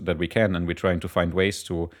best that we can, and we're trying to find ways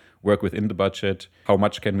to work within the budget. How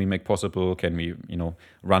much can we make possible? Can we,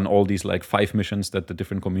 run all these like 5 missions that the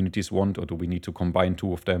different communities want, or do we need to combine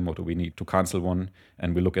 2 of them, or do we need to cancel one?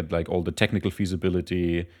 And we look at like all the technical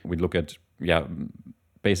feasibility. We look at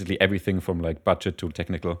basically everything from like budget to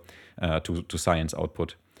technical to science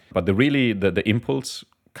output. But the impulse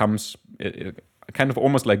comes kind of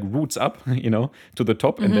almost like roots up, to the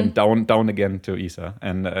top, and then down again to ESA.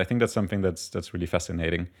 And I think that's something that's really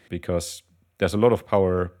fascinating, because there's a lot of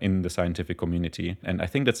power in the scientific community. And I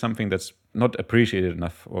think that's something that's not appreciated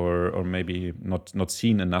enough, or maybe not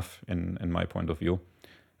seen enough in my point of view.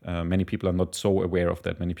 Many people are not so aware of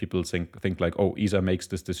that. Many people think like, oh, ESA makes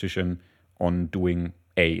this decision on doing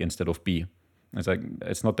A instead of B. It's like,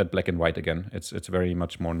 it's not that black and white again. It's very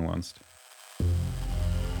much more nuanced.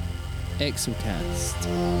 Exocast.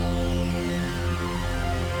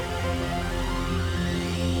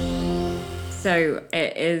 So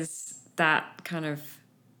it is that kind of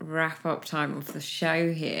wrap up time of the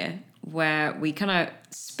show here, where we kind of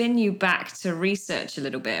spin you back to research a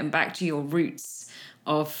little bit and back to your roots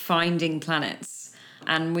of finding planets.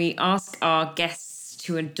 And we ask our guests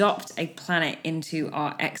to adopt a planet into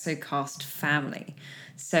our Exocast family.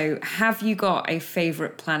 So have you got a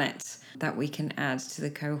favorite planet that we can add to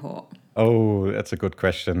the cohort? Oh, that's a good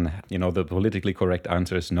question. The politically correct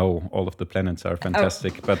answer is no. All of the planets are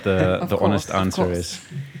fantastic, but the honest answer is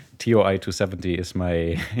TOI 270 is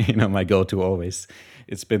my my go-to always.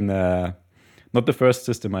 It's been not the first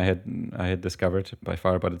system I had discovered by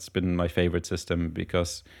far, but it's been my favorite system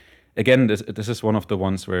because, again, this is one of the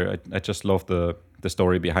ones where I just love the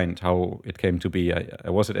story behind how it came to be. I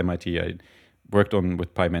was at MIT. I worked on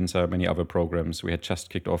with PyMensa, many other programs. We had just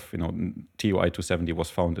kicked off, TOI 270 was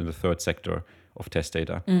found in the third sector of test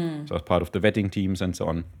data. So as part of the vetting teams and so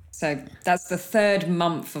on. So that's the third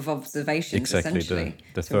month of observations, Exactly, essentially.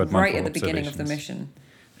 the So third month right of at the beginning of the observations. mission.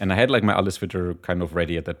 And I had like my Alice Twitter kind of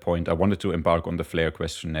ready at that point. I wanted to embark on the flare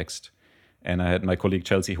question next. And I had my colleague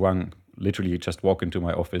Chelsea Huang literally just walk into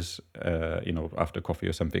my office, after coffee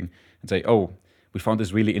or something and say, "Oh, we found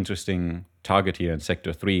this really interesting target here in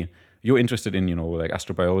Sector 3. You're interested in, like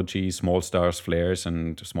astrobiology, small stars, flares,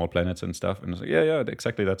 and small planets and stuff?" And I was like, yeah,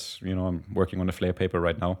 exactly. That's, I'm working on a flare paper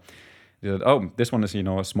right now. He said, "Oh, this one is,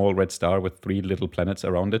 a small red star with 3 little planets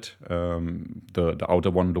around it. The outer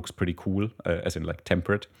one looks pretty cool, as in like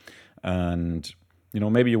temperate. And,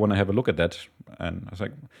 maybe you want to have a look at that." And I was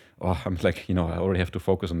like, I'm like, I already have to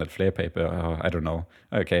focus on that flare paper. I don't know.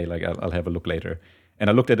 Okay, like I'll have a look later. And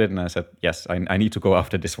I looked at it and I said, yes, I need to go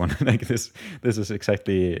after this one. Like this is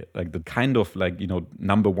exactly like the kind of like,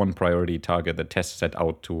 number one priority target that tests set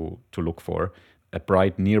out to look for. A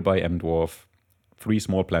bright nearby M dwarf, 3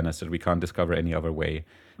 small planets that we can't discover any other way,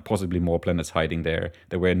 possibly more planets hiding there.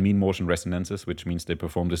 They were in mean motion resonances, which means they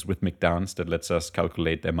perform this rhythmic dance that lets us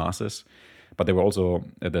calculate their masses. But they were also,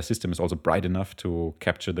 the system is also bright enough to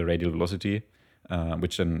capture the radial velocity,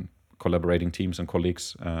 which then collaborating teams and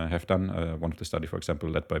colleagues have done. One of the study, for example,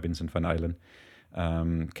 led by Vincent van Eilen,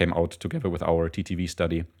 came out together with our TTV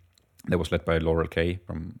study that was led by Laurel Kay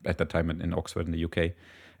from at that time in Oxford in the UK.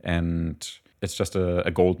 And it's just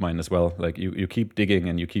a gold mine as well. Like you keep digging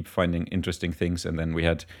and you keep finding interesting things. And then we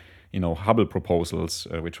had, Hubble proposals.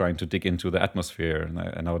 We're trying to dig into the atmosphere,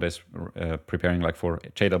 and nowadays preparing like for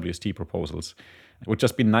JWST proposals. It would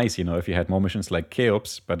just be nice, if you had more missions like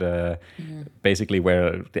CHEOPS, but basically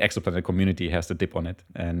where the exoplanet community has the dip on it,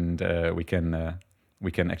 and we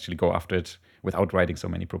can actually go after it without writing so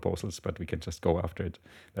many proposals, but we can just go after it.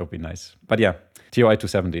 That would be nice. But yeah, TOI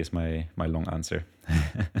 270 is my long answer.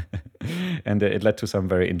 And it led to some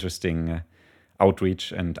very interesting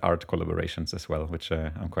outreach and art collaborations as well, which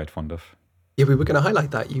I'm quite fond of. Yeah, we were going to highlight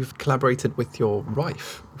that you've collaborated with your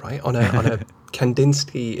wife, right, on a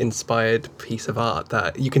Kandinsky-inspired piece of art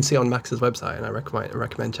that you can see on Max's website, and I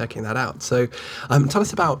recommend checking that out. So, tell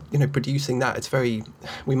us about producing that. It's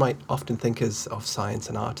we might often think of science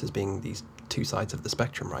and art as being these 2 sides of the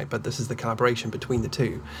spectrum, right? But this is the collaboration between the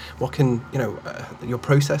 2. What can your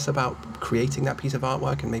process about creating that piece of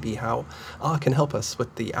artwork, and maybe how art can help us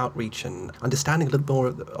with the outreach and understanding a little more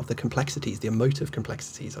of the complexities, the emotive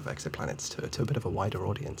complexities of exoplanets to a bit of a wider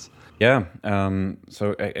audience. Yeah.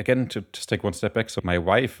 So again, to just take one step back. So my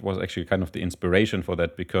wife was actually kind of the inspiration for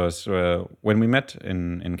that, because when we met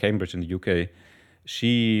in Cambridge in the UK,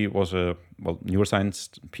 she was a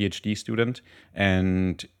neuroscience PhD student,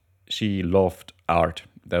 and she loved art.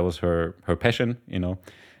 That was her passion,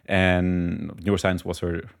 and neuroscience was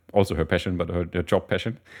also her passion, but her job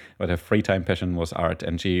passion. But her free time passion was art,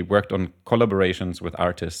 and she worked on collaborations with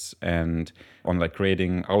artists and on like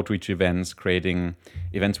creating outreach events, creating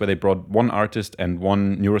events where they brought one artist and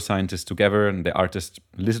one neuroscientist together, and the artist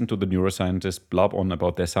listened to the neuroscientist blab on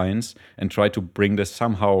about their science and try to bring this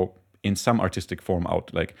somehow in some artistic form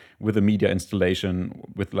out, like with a media installation,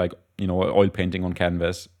 with like oil painting on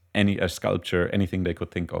canvas, a sculpture, anything they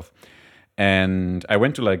could think of. And I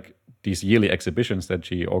went to like these yearly exhibitions that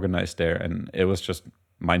she organized there, and it was just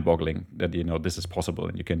mind-boggling that this is possible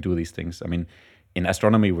and you can do these things. I mean, in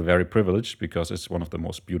astronomy we're very privileged because it's one of the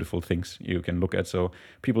most beautiful things you can look at. So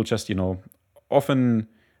people just often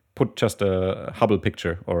put just a Hubble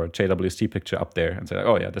picture or a JWST picture up there and say,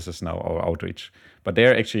 oh yeah, this is now our outreach. But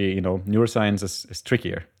there actually, neuroscience is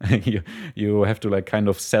trickier. you have to like kind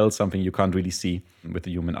of sell something you can't really see with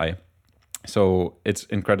the human eye. So it's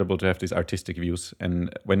incredible to have these artistic views.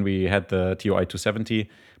 And when we had the TOI 270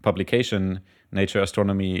 publication, Nature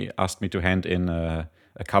Astronomy asked me to hand in a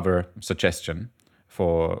cover suggestion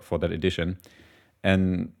for that edition.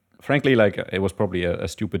 And frankly, like it was probably a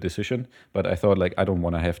stupid decision, but I thought like I don't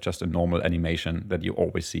want to have just a normal animation that you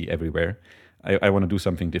always see everywhere. I want to do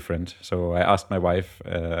something different. So I asked my wife,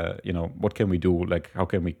 what can we do? Like, how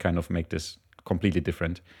can we kind of make this completely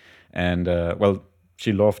different? And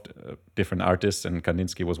she loved different artists, and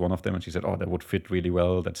Kandinsky was one of them. And she said, oh, that would fit really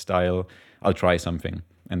well, that style. I'll try something.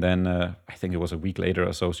 And then I think it was a week later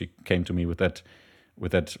or so, she came to me with that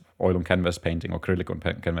with that oil on canvas painting or acrylic on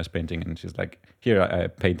canvas painting. And she's like, here, I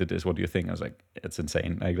painted this. What do you think? I was like, it's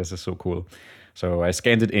insane. Like, this is so cool. So I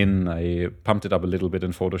scanned it in. I pumped it up a little bit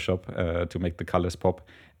in Photoshop to make the colors pop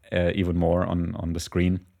even more on the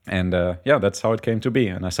screen. And that's how it came to be.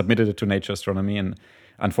 And I submitted it to Nature Astronomy, and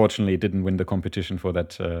unfortunately, it didn't win the competition for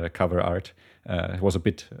that cover art. It was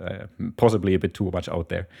possibly a bit too much out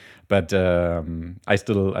there, but I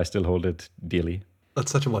still hold it dearly. That's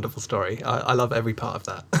such a wonderful story. I love every part of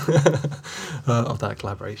that of that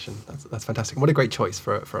collaboration. That's fantastic. What a great choice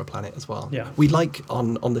for a planet as well. Yeah. We like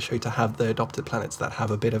on the show to have the adopted planets that have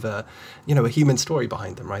a bit of a human story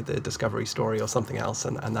behind them, right? The discovery story or something else,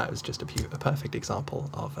 and that was just a perfect example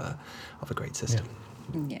of a great system.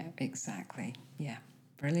 Yeah, exactly. Yeah,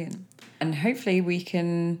 brilliant. And hopefully we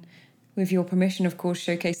can, with your permission, of course,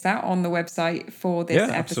 showcase that on the website for this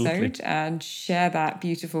episode absolutely. and share that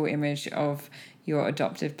beautiful image of your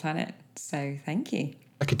adopted planet. So thank you.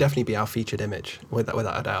 That could definitely be our featured image,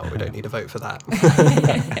 without a doubt. We don't need a vote for that.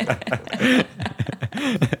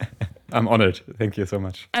 I'm honored. Thank you so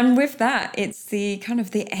much. And with that, it's the kind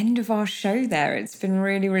of the end of our show there. It's been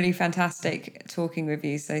really, really fantastic talking with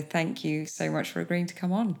you. So thank you so much for agreeing to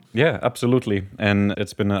come on. Yeah, absolutely. And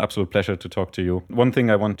it's been an absolute pleasure to talk to you. One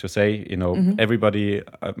thing I want to say, everybody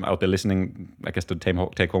out there listening, I guess the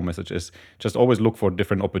take-home message is just always look for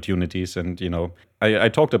different opportunities. And, I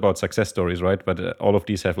talked about success stories, right? But all of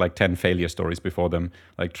these have like 10 failure stories before them.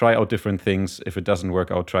 Like, try out different things. If it doesn't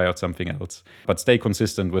work out, try out something else. But stay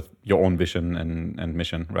consistent with your own vision and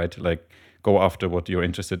mission, right? Like, go after what you're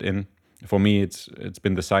interested in. For me, it's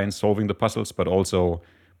been the science, solving the puzzles, but also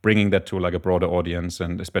bringing that to like a broader audience,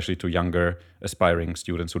 and especially to younger aspiring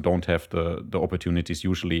students who don't have the opportunities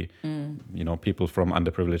usually, people from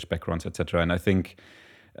underprivileged backgrounds, etc. And I think,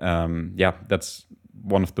 that's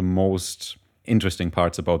one of the most interesting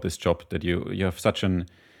parts about this job, that you have such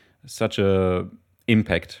a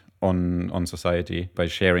impact on society by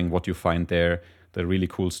sharing what you find there, the really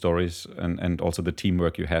cool stories, and also the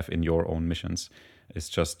teamwork you have in your own missions is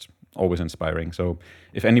just always inspiring. So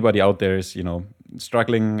if anybody out there is,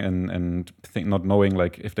 struggling and not knowing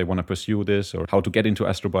like if they want to pursue this or how to get into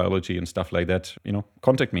astrobiology and stuff like that,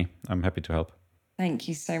 contact me. I'm happy to help. Thank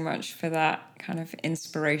you so much for that kind of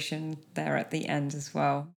inspiration there at the end as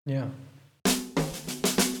well. Yeah.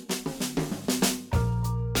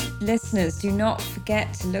 Listeners, do not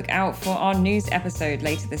forget to look out for our news episode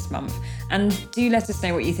later this month. And do let us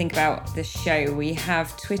know what you think about the show. We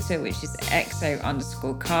have Twitter, which is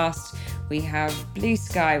exo_cast. We have Blue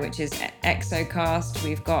Sky, which is Exocast.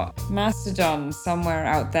 We've got Mastodon somewhere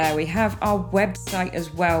out there. We have our website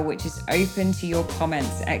as well, which is open to your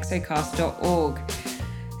comments, exocast.org.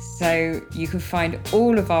 So you can find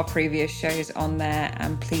all of our previous shows on there,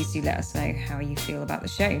 and please do let us know how you feel about the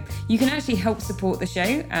show. You can actually help support the show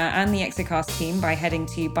and the Exocast team by heading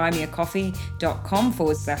to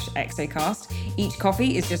buymeacoffee.com/Exocast. Each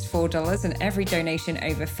coffee is just $4, and every donation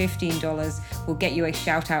over $15 will get you a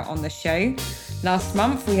shout out on the show. Last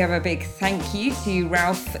month, we have a big thank you to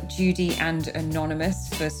Ralph, Judy, and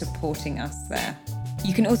Anonymous for supporting us there.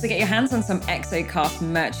 You can also get your hands on some Exocast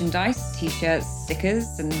merchandise, t-shirts,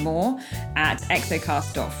 stickers, and more at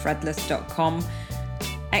exocast.threadless.com.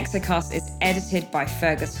 Exocast is edited by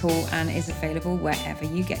Fergus Hall and is available wherever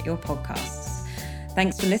you get your podcasts.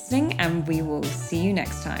 Thanks for listening, and we will see you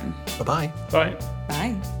next time. Bye-bye. Bye.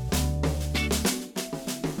 Bye.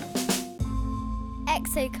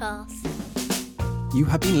 Exocast. You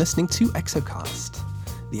have been listening to Exocast.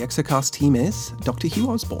 The Exocast team is Dr. Hugh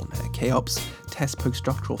Osborne, a CHEOPS Test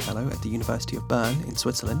Postdoctoral Fellow at the University of Bern in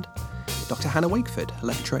Switzerland, Dr. Hannah Wakeford, a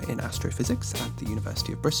lecturer in astrophysics at the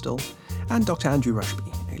University of Bristol, and Dr. Andrew Rushby,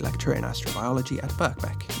 a lecturer in astrobiology at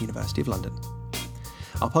Birkbeck, University of London.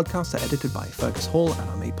 Our podcasts are edited by Fergus Hall and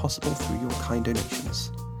are made possible through your kind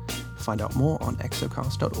donations. Find out more on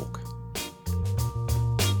exocast.org.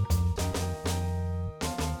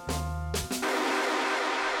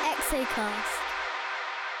 Exocast.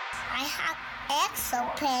 I have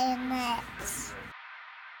exoplanets.